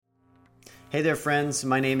Hey there, friends.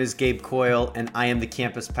 My name is Gabe Coyle, and I am the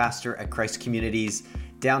campus pastor at Christ Community's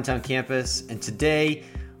downtown campus. And today,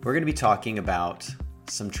 we're going to be talking about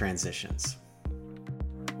some transitions.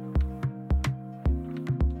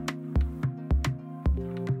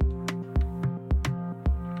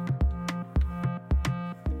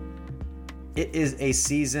 It is a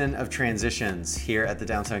season of transitions here at the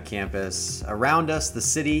downtown campus. Around us, the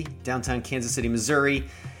city, downtown Kansas City, Missouri,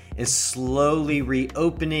 is slowly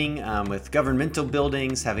reopening with governmental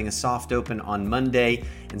buildings having a soft open on Monday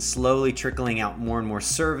and slowly trickling out more and more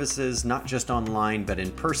services, not just online, but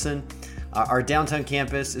in person. Our downtown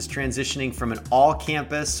campus is transitioning from an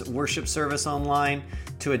all-campus worship service online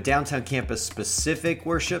to a downtown campus specific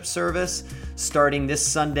worship service starting this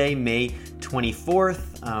Sunday, May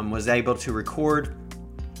 24th. Was able to record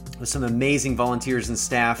with some amazing volunteers and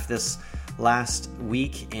staff this last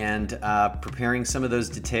week and preparing some of those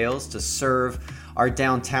details to serve our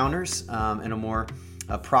downtowners in a more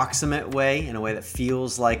approximate way, in a way that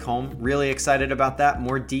feels like home. Really excited about that.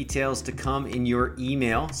 More details to come in your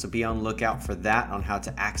email, so be on lookout for that, on how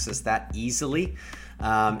to access that easily.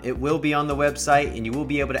 It will be on the website and you will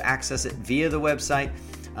be able to access it via the website,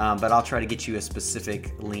 but I'll try to get you a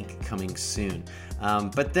specific link coming soon.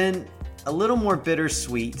 But then a little more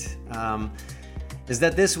bittersweet is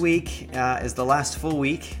that this week is the last full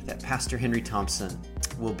week that Pastor Henry Thompson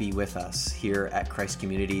will be with us here at Christ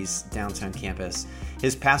Community's downtown campus.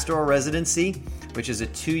 His pastoral residency, which is a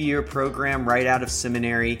 2-year program right out of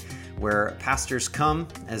seminary, where pastors come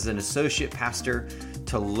as an associate pastor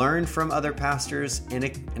to learn from other pastors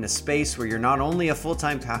in a space where you're not only a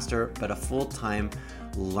full-time pastor, but a full-time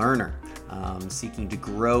learner, seeking to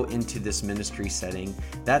grow into this ministry setting.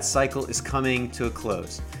 That cycle is coming to a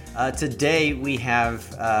close. Today we have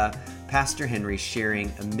Pastor Henry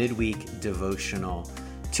sharing a midweek devotional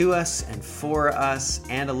to us and for us,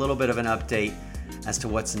 and a little bit of an update as to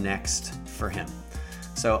what's next for him.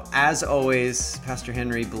 So as always, Pastor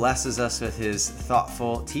Henry blesses us with his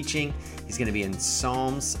thoughtful teaching. He's going to be in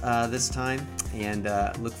Psalms this time, and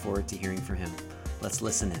look forward to hearing from him. Let's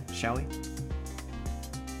listen in, shall we?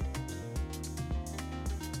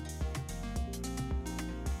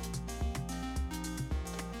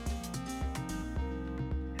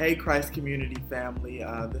 Hey Christ Community family,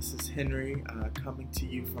 this is Henry coming to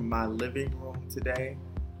you from my living room today.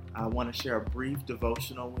 I want to share a brief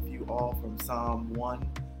devotional with you all from Psalm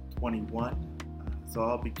 121. So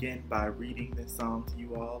I'll begin by reading this psalm to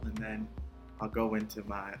you all, and then I'll go into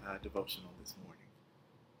my devotional this morning.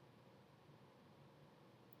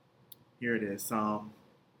 Here it is, Psalm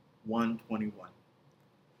 121.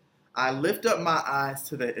 I lift up my eyes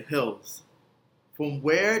to the hills. From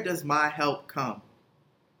where does my help come?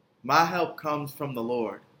 My help comes from the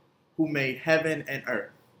Lord, who made heaven and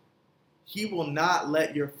earth. He will not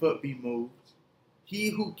let your foot be moved.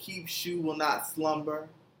 He who keeps you will not slumber.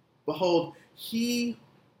 Behold, he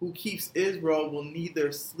who keeps Israel will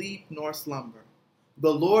neither sleep nor slumber.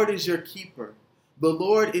 The Lord is your keeper. The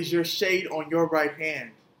Lord is your shade on your right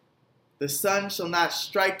hand. The sun shall not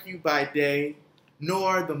strike you by day,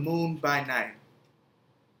 nor the moon by night.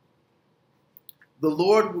 The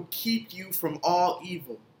Lord will keep you from all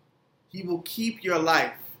evil. He will keep your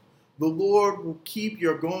life. The Lord will keep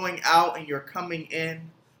your going out and your coming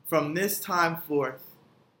in from this time forth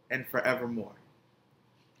and forevermore.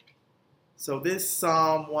 So this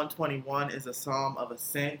Psalm 121 is a psalm of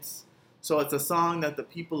ascent. So it's a song that the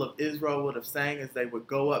people of Israel would have sang as they would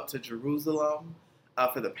go up to Jerusalem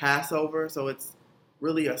for the Passover. So it's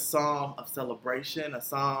really a psalm of celebration, a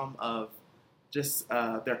psalm of just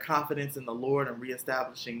their confidence in the Lord and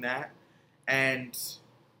reestablishing that. And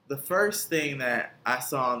the first thing that I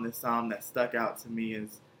saw in this psalm that stuck out to me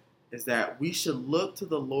is that we should look to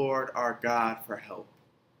the Lord our God for help.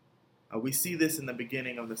 We see this in the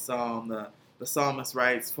beginning of the psalm. The psalmist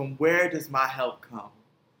writes, "From where does my help come?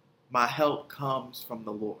 My help comes from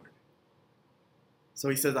the Lord." So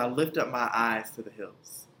he says, I lift up my eyes to the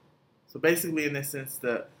hills. So basically, in this sense,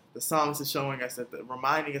 the psalmist is showing us,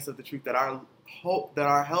 reminding us of the truth that our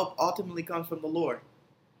help ultimately comes from the Lord.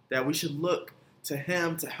 That we should look to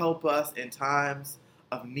him to help us in times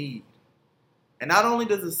of need. And not only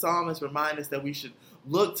does the psalmist remind us that we should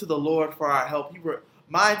look to the Lord for our help, he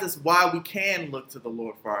reminds us why we can look to the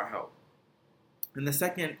Lord for our help. In the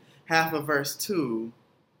second half of verse 2,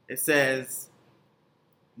 it says,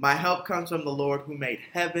 my help comes from the Lord who made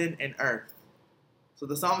heaven and earth. So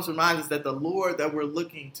the psalmist reminds us that the Lord that we're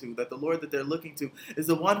looking to, that the Lord that they're looking to, is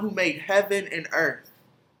the one who made heaven and earth.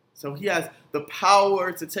 So he has the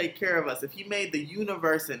power to take care of us. If he made the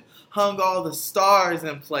universe and hung all the stars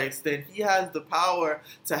in place, then he has the power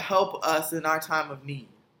to help us in our time of need.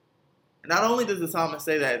 Not only does the psalmist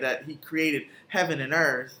say that he created heaven and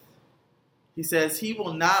earth, he says he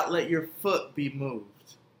will not let your foot be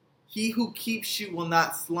moved. He who keeps you will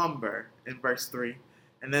not slumber, in verse 3.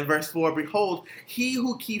 And then verse 4, behold, he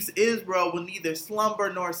who keeps Israel will neither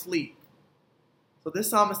slumber nor sleep. So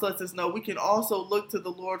this psalmist lets us know we can also look to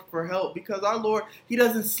the Lord for help, because our Lord, he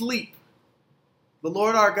doesn't sleep. The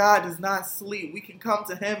Lord our God does not sleep. We can come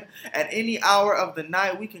to him at any hour of the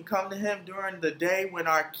night. We can come to him during the day when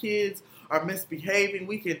our kids are misbehaving.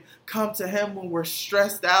 We can come to him when we're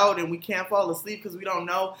stressed out and we can't fall asleep because we don't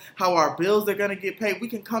know how our bills are going to get paid. We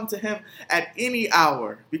can come to him at any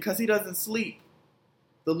hour because he doesn't sleep.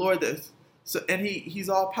 The Lord does. And he's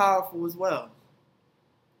all powerful as well.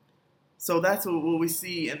 So that's what we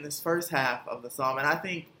see in this first half of the psalm. And I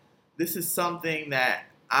think this is something that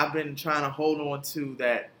I've been trying to hold on to,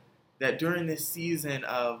 that during this season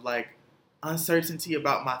of like uncertainty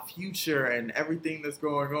about my future and everything that's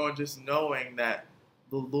going on, just knowing that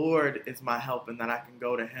the Lord is my help and that I can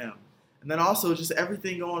go to him. And then also just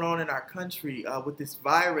everything going on in our country with this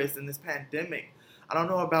virus and this pandemic. I don't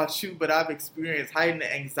know about you, but I've experienced heightened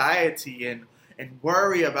anxiety and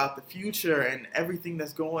worry about the future and everything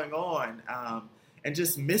that's going on, and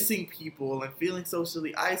just missing people and feeling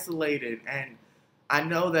socially isolated. And I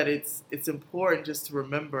know that it's important just to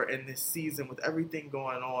remember in this season with everything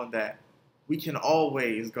going on that we can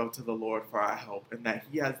always go to the Lord for our help, and that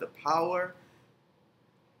he has the power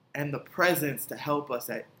and the presence to help us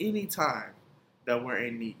at any time that we're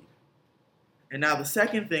in need. And now the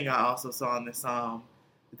second thing I also saw in this psalm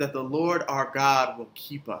is that the Lord our God will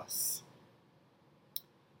keep us.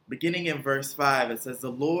 Beginning in verse 5, it says, the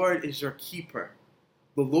Lord is your keeper.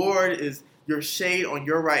 The Lord is your shade on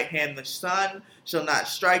your right hand. The sun shall not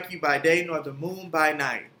strike you by day, nor the moon by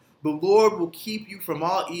night. The Lord will keep you from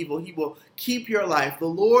all evil. He will keep your life. The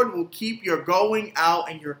Lord will keep your going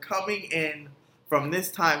out and your coming in from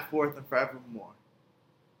this time forth and forevermore.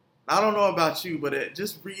 I don't know about you, but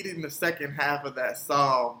just reading the second half of that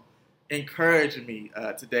psalm encouraged me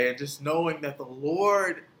today. And just knowing that the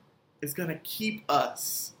Lord is going to keep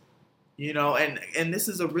us. You know, and this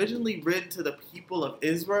is originally written to the people of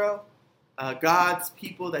Israel, God's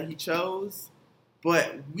people that he chose.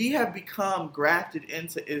 But we have become grafted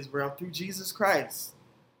into Israel through Jesus Christ,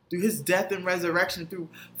 through his death and resurrection, through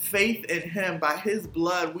faith in him. By his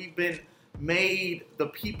blood, we've been made the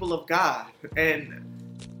people of God. And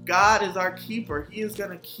God is our keeper. He is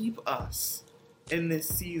going to keep us in this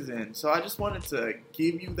season. So I just wanted to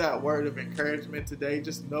give you that word of encouragement today.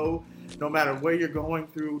 Just know, no matter where you're going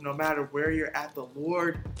through, no matter where you're at, the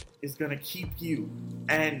Lord is going to keep you.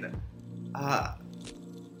 And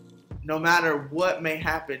no matter what may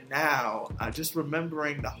happen now, just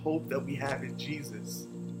remembering the hope that we have in Jesus,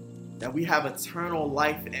 that we have eternal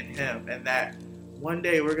life in him, and that one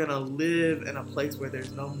day we're going to live in a place where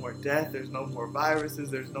there's no more death, there's no more viruses,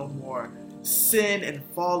 there's no more sin and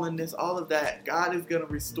fallenness, all of that. God is going to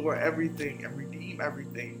restore everything and redeem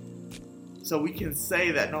everything. So we can say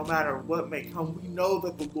that no matter what may come, we know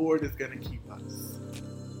that the Lord is going to keep us.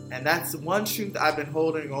 And that's one truth I've been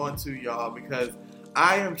holding on to, y'all, because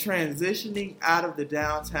I am transitioning out of the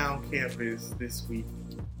downtown campus this week.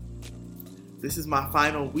 This is my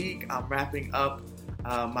final week. I'm wrapping up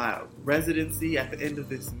my residency at the end of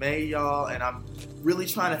this May, y'all, and I'm really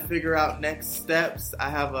trying to figure out next steps. I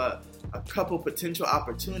have a couple potential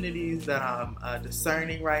opportunities that I'm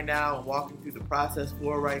discerning right now and walking through the process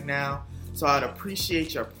for right now. So I'd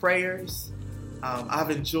appreciate your prayers. I've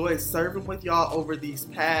enjoyed serving with y'all over these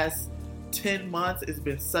past 10 months. It's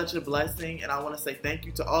been such a blessing, and I want to say thank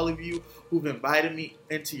you to all of you who've invited me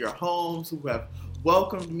into your homes, who have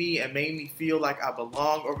welcomed me and made me feel like I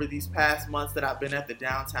belong over these past months that I've been at the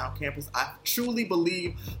downtown campus. I truly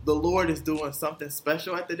believe the Lord is doing something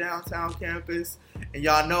special at the downtown campus, and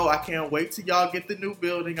y'all know I can't wait till y'all get the new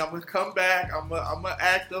building. I'm going to come back. I'm going to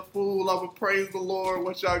act a fool. I'm going to praise the Lord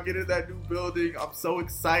once y'all get in that new building. I'm so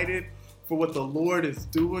excited for what the Lord is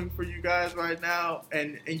doing for you guys right now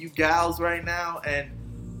and you gals right now, and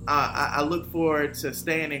I look forward to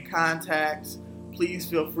staying in contact. Please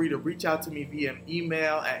feel free to reach out to me via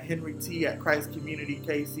email at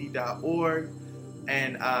henryt@christcommunitykc.org.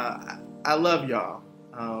 And I love y'all.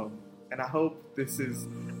 And I hope I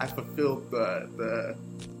fulfilled the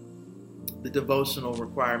devotional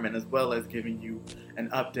requirement, as well as giving you an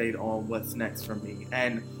update on what's next for me.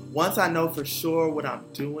 And once I know for sure what I'm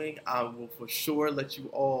doing, I will for sure let you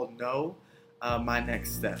all know my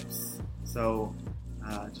next steps. So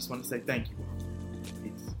just want to say thank you all.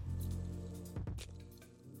 Peace.